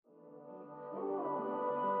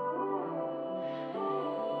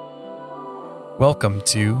Welcome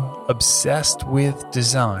to Obsessed with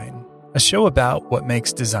Design, a show about what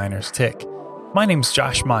makes designers tick. My name's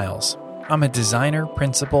Josh Miles. I'm a designer,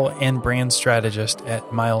 principal, and brand strategist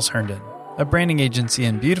at Miles Herndon, a branding agency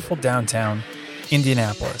in beautiful downtown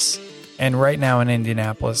Indianapolis. And right now in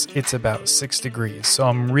Indianapolis, it's about 6 degrees, so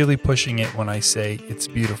I'm really pushing it when I say it's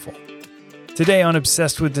beautiful. Today on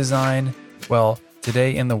Obsessed with Design, well,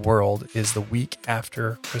 today in the world is the week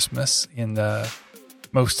after Christmas in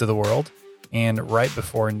most of the world and right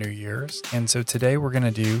before New Year's. And so today we're going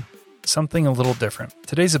to do something a little different.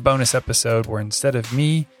 Today's a bonus episode where instead of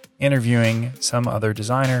me interviewing some other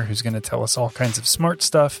designer who's going to tell us all kinds of smart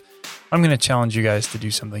stuff, I'm going to challenge you guys to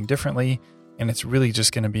do something differently. And it's really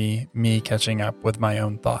just going to be me catching up with my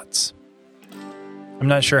own thoughts. I'm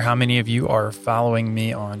not sure how many of you are following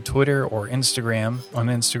me on Twitter or Instagram. On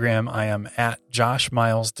Instagram, I am at Josh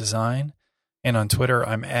Miles Design. And on Twitter,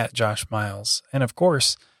 I'm at Josh Miles. And of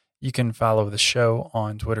course, you can follow the show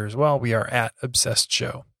on Twitter as well. We are at Obsessed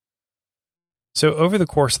Show. So over the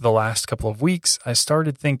course of the last couple of weeks, I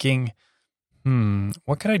started thinking,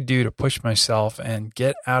 what can I do to push myself and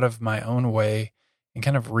get out of my own way and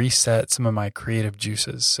kind of reset some of my creative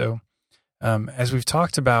juices? So as we've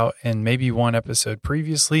talked about in maybe one episode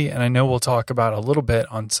previously, and I know we'll talk about a little bit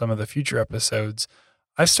on some of the future episodes,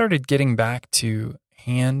 I started getting back to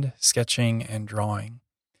hand sketching and drawing.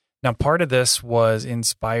 Now, part of this was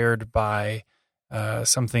inspired by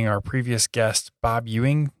something our previous guest, Bob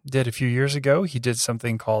Ewing, did a few years ago. He did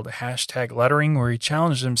something called hashtag lettering, where he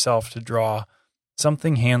challenged himself to draw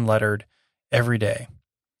something hand lettered every day.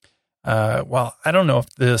 Well, I don't know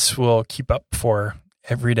if this will keep up for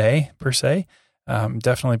every day per se. I'm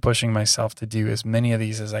definitely pushing myself to do as many of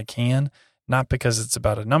these as I can, not because it's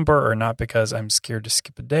about a number or not because I'm scared to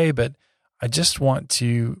skip a day, but I just want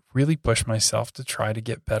to really push myself to try to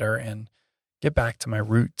get better and get back to my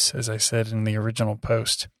roots, as I said in the original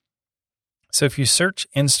post. So if you search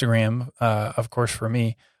Instagram, of course for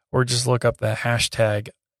me, or just look up the hashtag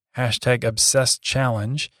Obsessed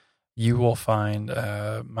Challenge, you will find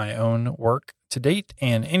my own work to date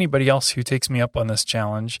and anybody else who takes me up on this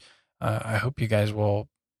challenge. I hope you guys will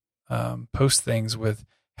post things with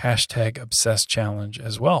hashtag Obsessed Challenge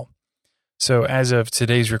as well. So as of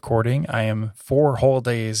today's recording, I am 4 whole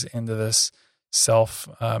days into this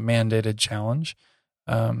self-mandated challenge.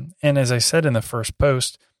 And as I said in the first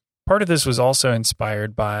post, part of this was also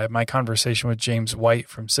inspired by my conversation with James White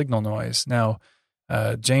from Signal Noise. Now,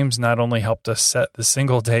 James not only helped us set the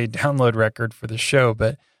single-day download record for the show,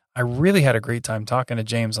 but I really had a great time talking to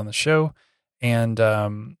James on the show. And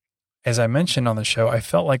as I mentioned on the show, I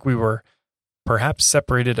felt like we were perhaps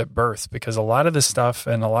separated at birth because a lot of the stuff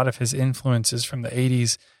and a lot of his influences from the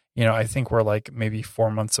 80s, I think we're like maybe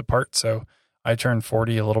 4 months apart. So I turned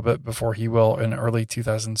 40 a little bit before he will in early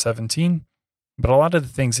 2017. But a lot of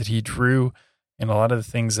the things that he drew and a lot of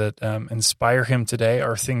the things that inspire him today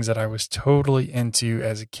are things that I was totally into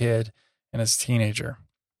as a kid and as a teenager.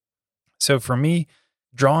 So for me,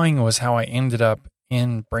 drawing was how I ended up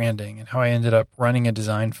in branding and how I ended up running a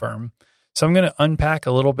design firm. So I'm going to unpack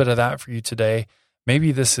a little bit of that for you today.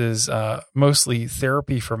 Maybe this is mostly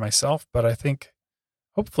therapy for myself, but I think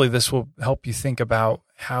hopefully this will help you think about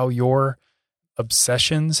how your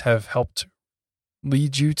obsessions have helped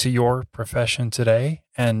lead you to your profession today,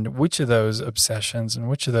 and which of those obsessions and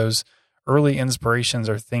which of those early inspirations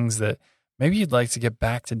are things that maybe you'd like to get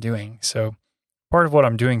back to doing. So part of what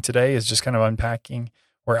I'm doing today is just kind of unpacking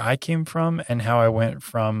where I came from and how I went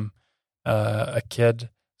from a kid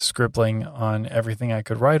scribbling on everything I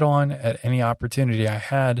could write on at any opportunity I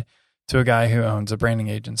had to a guy who owns a branding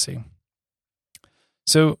agency.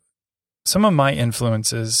 So some of my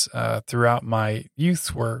influences throughout my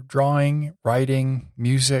youth were drawing, writing,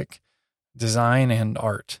 music, design, and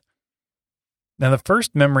art. Now, the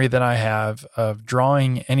first memory that I have of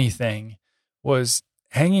drawing anything was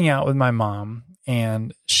hanging out with my mom,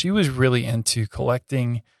 and she was really into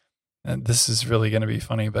collecting, and this is really going to be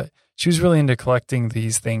funny, but she was really into collecting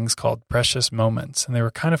these things called precious moments. And they were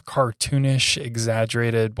kind of cartoonish,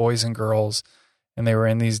 exaggerated boys and girls. And they were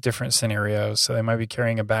in these different scenarios. So they might be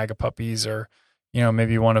carrying a bag of puppies, or,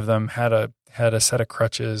 maybe one of them had a set of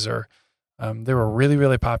crutches, or they were really,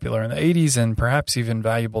 really popular in the 80s and perhaps even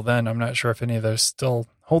valuable then. I'm not sure if any of those still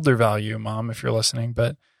hold their value, Mom, if you're listening.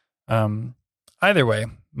 But either way,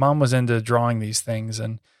 Mom was into drawing these things,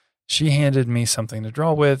 and she handed me something to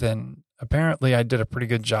draw with, and apparently I did a pretty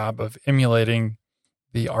good job of emulating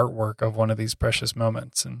the artwork of one of these precious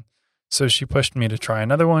moments. And so she pushed me to try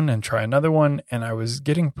another one, and I was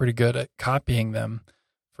getting pretty good at copying them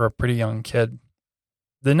for a pretty young kid.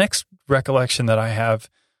 The next recollection that I have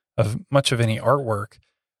of much of any artwork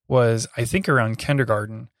was, I think, around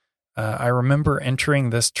kindergarten. I remember entering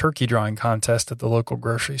this turkey drawing contest at the local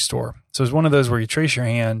grocery store. So it was one of those where you trace your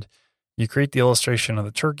hand, you create the illustration of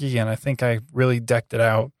the turkey, and I think I really decked it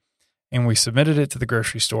out, and we submitted it to the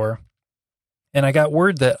grocery store. And I got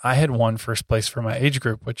word that I had won first place for my age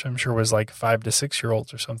group, which I'm sure was like 5 to 6 year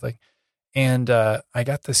olds or something. And I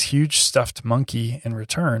got this huge stuffed monkey in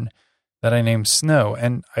return that I named Snow.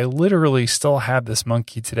 And I literally still have this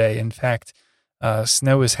monkey today. In fact,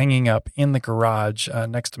 Snow is hanging up in the garage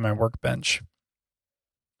next to my workbench.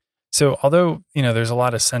 So although, there's a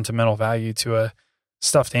lot of sentimental value to a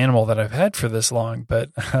stuffed animal that I've had for this long,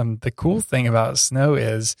 but the cool thing about Snow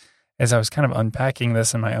is, as I was kind of unpacking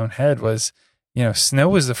this in my own head, was, Snow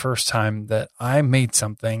was the first time that I made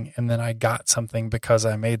something and then I got something because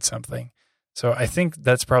I made something. So I think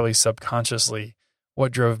that's probably subconsciously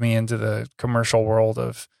what drove me into the commercial world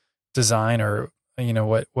of design, or,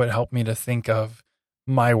 what helped me to think of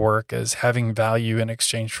my work as having value in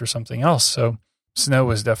exchange for something else. So Snow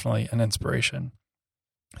was definitely an inspiration.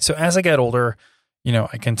 So as I got older,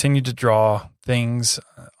 I continued to draw things,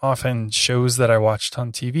 often shows that I watched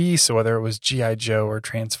on TV. So whether it was G.I. Joe or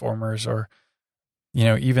Transformers or,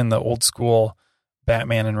 even the old school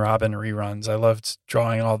Batman and Robin reruns, I loved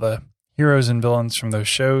drawing all the heroes and villains from those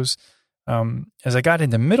shows. As I got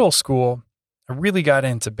into middle school, I really got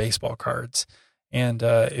into baseball cards. And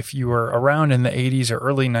if you were around in the 80s or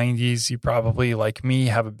early 90s, you probably, like me,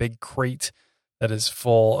 have a big crate that is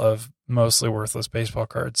full of mostly worthless baseball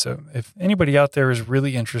cards. So if anybody out there is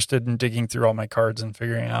really interested in digging through all my cards and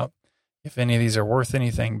figuring out if any of these are worth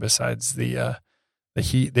anything besides the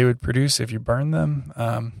heat they would produce if you burn them,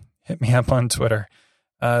 hit me up on Twitter.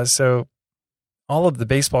 So all of the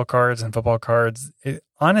baseball cards and football cards,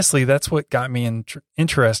 honestly, that's what got me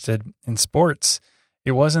interested in sports.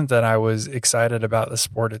 It wasn't that I was excited about the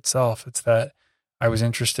sport itself. It's that I was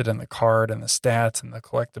interested in the card and the stats and the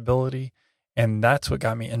collectability. And that's what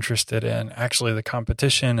got me interested in actually the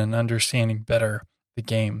competition and understanding better the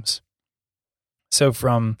games. So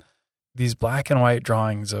from these black and white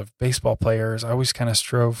drawings of baseball players, I always kind of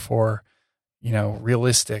strove for,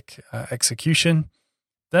 realistic execution.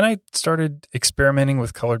 Then I started experimenting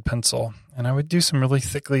with colored pencil, and I would do some really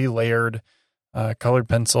thickly layered colored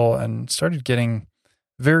pencil and started getting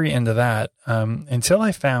very into that until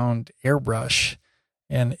I found airbrush.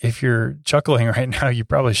 And if you're chuckling right now, you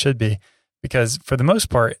probably should be, because for the most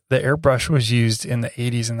part, the airbrush was used in the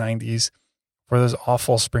 80s and 90s for those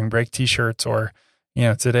awful spring break t-shirts, or,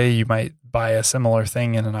 today you might buy a similar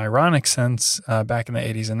thing in an ironic sense. Back in the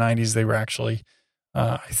 80s and 90s, they were actually,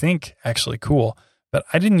 I think, actually cool. But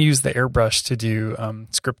I didn't use the airbrush to do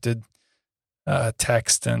scripted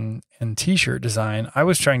text and t-shirt design. I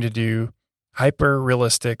was trying to do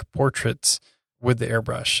hyper-realistic portraits with the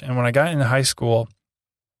airbrush. And when I got into high school,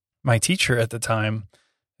 my teacher at the time,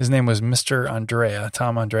 his name was Mr. Andrea,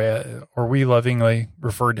 Tom Andrea, or we lovingly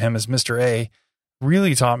referred to him as Mr. A,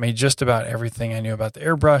 really taught me just about everything I knew about the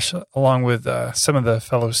airbrush, along with some of the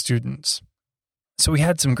fellow students. So we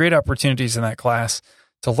had some great opportunities in that class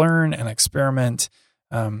to learn and experiment.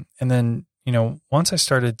 And then, once I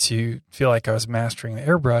started to feel like I was mastering the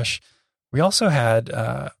airbrush, we also had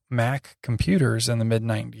Mac computers in the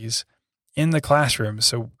mid-90s in the classroom.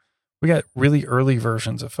 So we got really early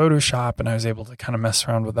versions of Photoshop, and I was able to kind of mess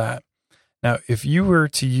around with that. Now, if you were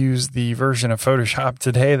to use the version of Photoshop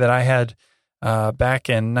today that I had back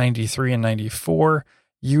in 93 and 94,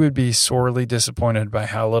 you would be sorely disappointed by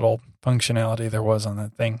how little functionality there was on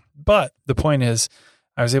that thing. But the point is,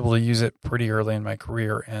 I was able to use it pretty early in my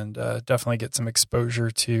career and definitely get some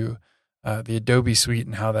exposure to the Adobe suite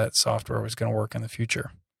and how that software was going to work in the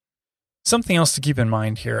future. Something else to keep in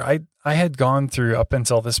mind here, I had gone through, up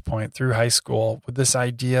until this point, through high school with this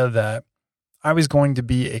idea that I was going to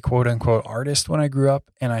be a quote-unquote artist when I grew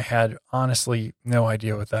up, and I had honestly no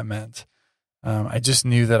idea what that meant. I just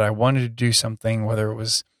knew that I wanted to do something, whether it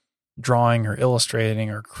was drawing or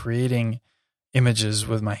illustrating or creating images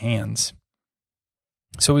with my hands.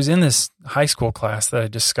 So it was in this high school class that I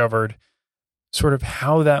discovered sort of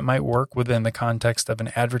how that might work within the context of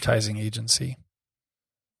an advertising agency.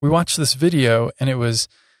 We watched this video, and it was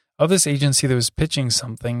of this agency that was pitching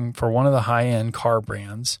something for one of the high-end car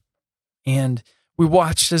brands. And we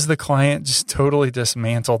watched as the client just totally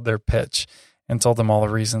dismantled their pitch and told them all the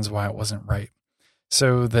reasons why it wasn't right.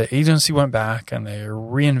 So the agency went back and they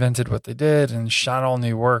reinvented what they did and shot all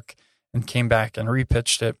new work and came back and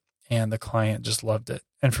repitched it, and the client just loved it.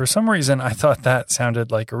 And for some reason, I thought that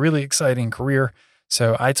sounded like a really exciting career.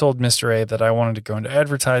 So I told Mr. A that I wanted to go into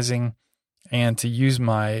advertising and to use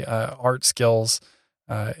my art skills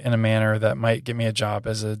in a manner that might get me a job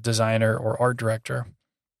as a designer or art director.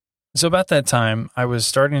 So about that time, I was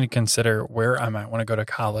starting to consider where I might want to go to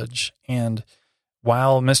college. And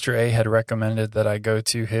while Mr. A had recommended that I go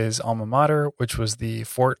to his alma mater, which was the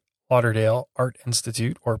Fort Lauderdale Art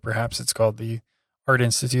Institute, or perhaps it's called the Art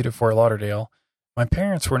Institute of Fort Lauderdale, my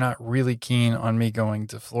parents were not really keen on me going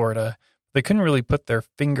to Florida. They couldn't really put their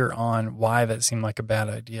finger on why that seemed like a bad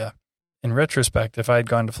idea. In retrospect, if I had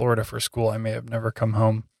gone to Florida for school, I may have never come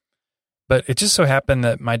home. But it just so happened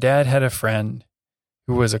that my dad had a friend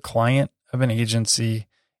who was a client of an agency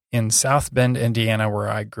in South Bend, Indiana, where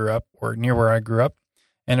I grew up, or near where I grew up,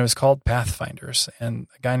 and it was called Pathfinders. And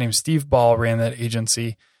a guy named Steve Ball ran that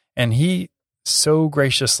agency, and he so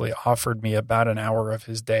graciously offered me about an hour of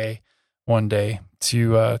his day one day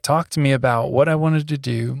to talk to me about what I wanted to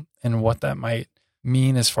do and what that might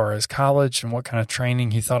mean as far as college and what kind of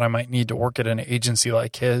training he thought I might need to work at an agency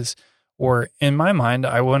like his. Or in my mind,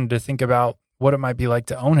 I wanted to think about what it might be like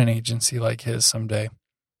to own an agency like his someday.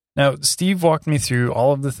 Now, Steve walked me through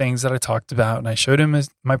all of the things that I talked about, and I showed him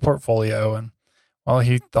my portfolio. And while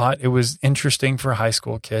he thought it was interesting for a high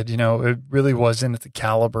school kid, it really wasn't at the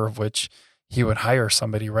caliber of which he would hire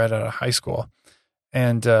somebody right out of high school.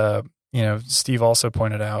 And, Steve also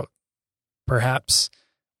pointed out perhaps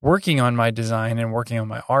working on my design and working on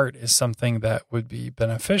my art is something that would be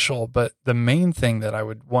beneficial. But the main thing that I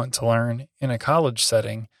would want to learn in a college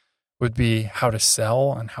setting would be how to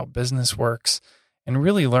sell and how business works, and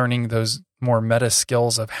really learning those more meta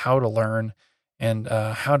skills of how to learn and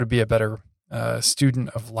how to be a better student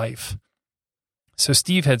of life. So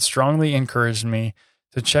Steve had strongly encouraged me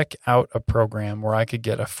to check out a program where I could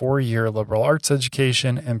get a 4-year liberal arts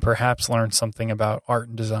education and perhaps learn something about art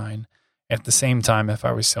and design at the same time if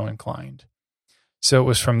I was so inclined. So it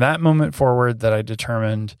was from that moment forward that I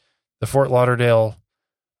determined the Fort Lauderdale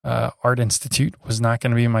Art Institute was not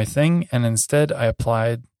going to be my thing, and instead I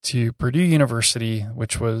applied to Purdue University,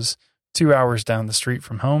 which was 2 hours down the street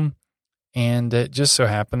from home, and it just so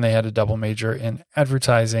happened they had a double major in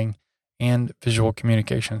advertising and visual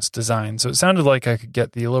communications design. So it sounded like I could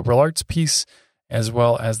get the liberal arts piece as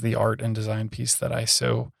well as the art and design piece that I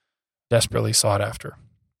so desperately sought after.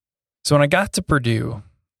 So when I got to Purdue,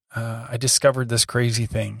 I discovered this crazy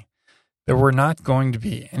thing. There were not going to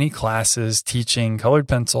be any classes teaching colored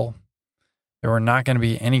pencil. There were not going to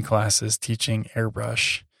be any classes teaching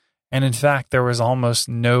airbrush. And in fact, there was almost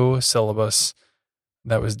no syllabus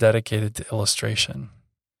that was dedicated to illustration.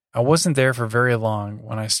 I wasn't there for very long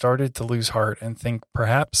when I started to lose heart and think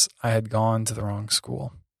perhaps I had gone to the wrong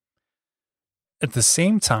school. At the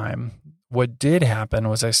same time, what did happen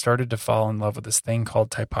was I started to fall in love with this thing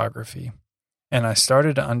called typography, and I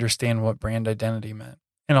started to understand what brand identity meant.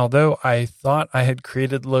 And although I thought I had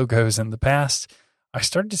created logos in the past, I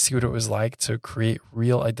started to see what it was like to create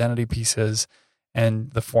real identity pieces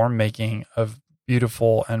and the form making of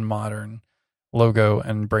beautiful and modern logo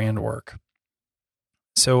and brand work.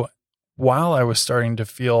 So while I was starting to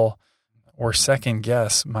feel or second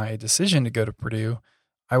guess my decision to go to Purdue,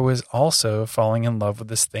 I was also falling in love with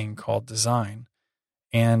this thing called design.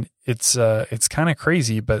 And it's kind of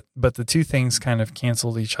crazy, but the two things kind of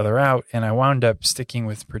canceled each other out. And I wound up sticking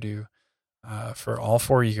with Purdue for all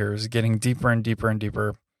 4 years, getting deeper and deeper and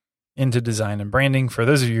deeper into design and branding. For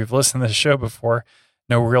those of you who've listened to the show before,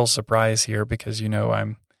 no real surprise here because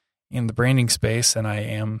I'm in the branding space, and I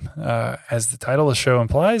am, as the title of the show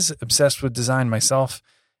implies, obsessed with design myself.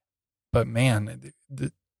 But man,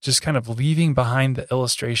 just kind of leaving behind the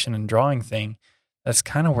illustration and drawing thing, that's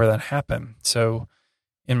kind of where that happened. So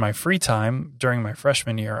in my free time during my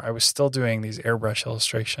freshman year, I was still doing these airbrush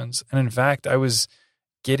illustrations. And in fact, I was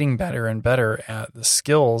getting better and better at the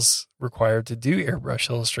skills required to do airbrush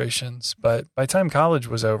illustrations. But by the time college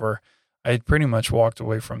was over, I had pretty much walked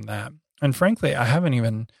away from that. And frankly, I haven't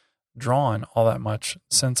even drawn all that much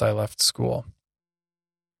since I left school.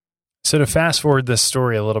 So to fast forward this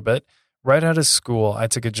story a little bit, right out of school, I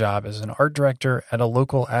took a job as an art director at a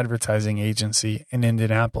local advertising agency in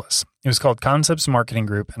Indianapolis. It was called Concepts Marketing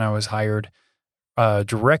Group, and I was hired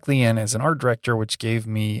directly in as an art director, which gave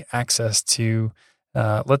me access to,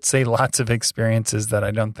 let's say, lots of experiences that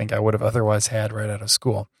I don't think I would have otherwise had right out of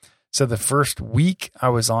school. So the first week I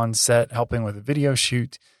was on set helping with a video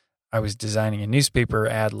shoot. I was designing a newspaper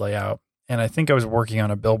ad layout, and I think I was working on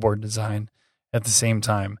a billboard design at the same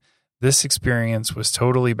time. This experience was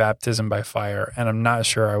totally baptism by fire, and I'm not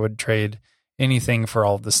sure I would trade anything for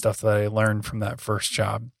all of the stuff that I learned from that first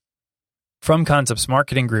job. From Concepts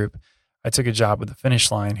Marketing Group, I took a job with the Finish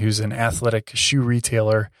Line, who's an athletic shoe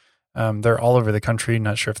retailer. They're all over the country.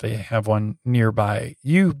 Not sure if they have one nearby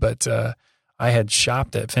you, but I had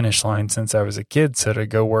shopped at Finish Line since I was a kid, so to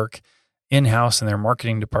go work in-house in their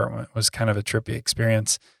marketing department was kind of a trippy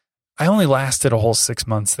experience. I only lasted a whole 6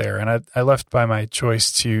 months there, and I left by my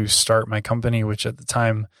choice to start my company, which at the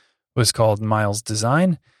time was called Miles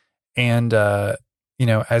Design. And,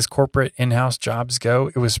 as corporate in-house jobs go,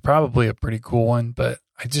 it was probably a pretty cool one, but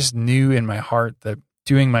I just knew in my heart that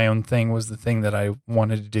doing my own thing was the thing that I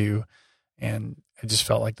wanted to do. And I just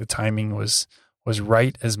felt like the timing was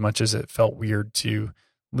right, as much as it felt weird to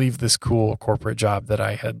leave this cool corporate job that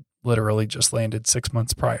I had literally just landed 6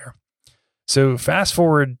 months prior. So fast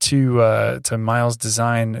forward to Miles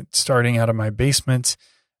Design, starting out of my basement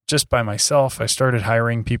just by myself. I started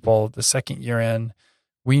hiring people the second year in.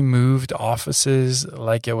 We moved offices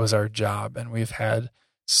like it was our job, and we've had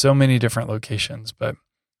so many different locations. But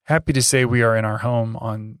happy to say we are in our home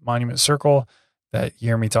on Monument Circle that you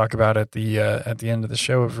hear me talk about at the end of the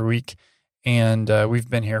show every week. And we've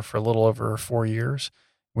been here for a little over 4 years.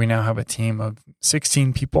 We now have a team of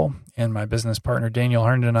 16 people, and my business partner, Daniel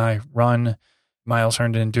Herndon, and I run Miles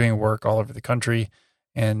Herndon, doing work all over the country,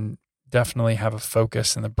 and definitely have a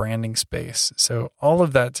focus in the branding space. So all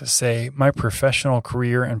of that to say, my professional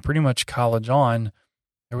career and pretty much college on,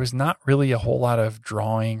 there was not really a whole lot of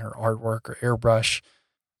drawing or artwork or airbrush.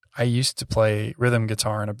 I used to play rhythm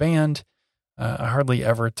guitar in a band. I hardly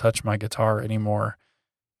ever touch my guitar anymore.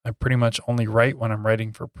 I pretty much only write when I'm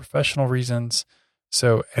writing for professional reasons.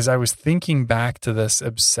 So as I was thinking back to this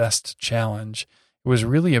Obsessed challenge, it was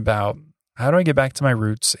really about, how do I get back to my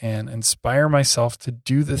roots and inspire myself to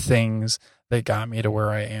do the things that got me to where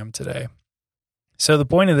I am today? So the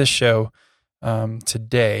point of this show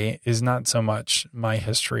today is not so much my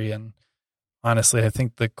history. And honestly, I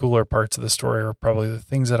think the cooler parts of the story are probably the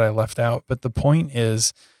things that I left out. But the point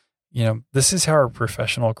is, this is how our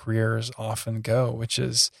professional careers often go, which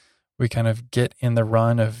is we kind of get in the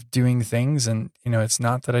run of doing things. And, it's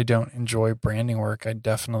not that I don't enjoy branding work. I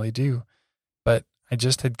definitely do. But I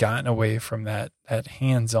just had gotten away from that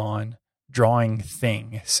hands-on drawing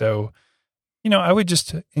thing. So, I would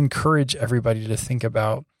just encourage everybody to think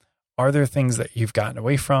about, are there things that you've gotten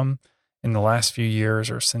away from in the last few years,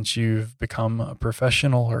 or since you've become a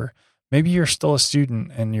professional, or maybe you're still a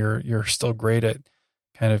student and you're still great at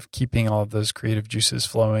kind of keeping all of those creative juices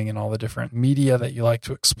flowing and all the different media that you like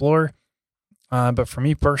to explore. But for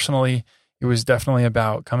me personally, it was definitely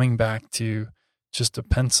about coming back to just a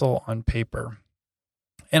pencil on paper.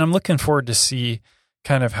 And I'm looking forward to see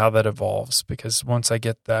kind of how that evolves, because once I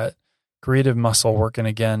get that creative muscle working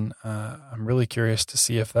again, I'm really curious to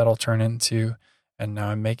see if that'll turn into, and now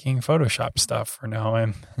I'm making Photoshop stuff, or now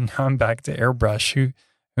I'm back to airbrush.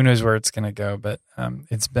 Who knows where it's going to go? But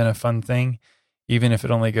it's been a fun thing. Even if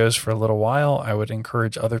it only goes for a little while, I would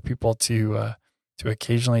encourage other people to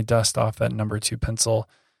occasionally dust off that number 2 pencil,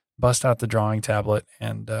 bust out the drawing tablet,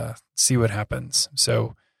 and see what happens.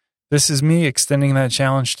 So this is me extending that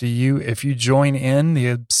challenge to you. If you join in the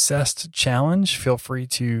Obsessed Challenge, feel free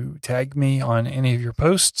to tag me on any of your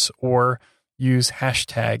posts or use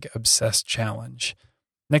hashtag Obsessed Challenge.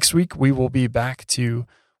 Next week, we will be back to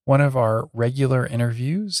one of our regular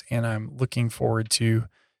interviews, and I'm looking forward to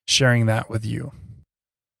sharing that with you.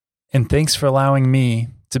 And thanks for allowing me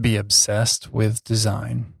to be obsessed with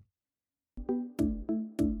design.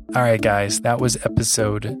 All right, guys, that was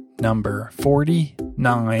episode number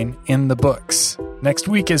 49 in the books. Next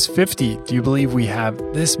week is 50. Do you believe we have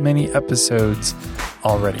this many episodes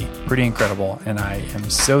already? Pretty incredible. And I am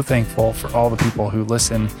so thankful for all the people who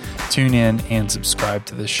listen, tune in, and subscribe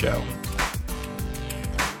to this show.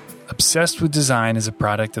 Obsessed with Design is a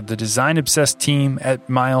product of the Design Obsessed team at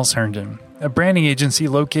Miles Herndon, a branding agency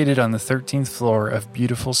located on the 13th floor of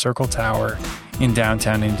beautiful Circle Tower in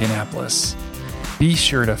downtown Indianapolis. Be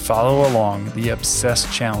sure to follow along the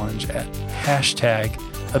Obsessed Challenge at hashtag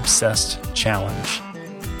Obsessed Challenge.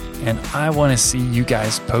 And I want to see you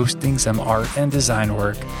guys posting some art and design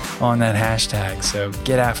work on that hashtag, so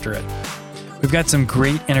get after it. We've got some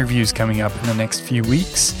great interviews coming up in the next few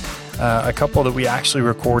weeks, a couple that we actually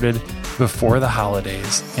recorded before the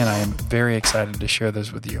holidays, and I am very excited to share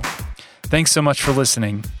those with you. Thanks so much for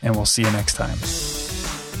listening, and we'll see you next time.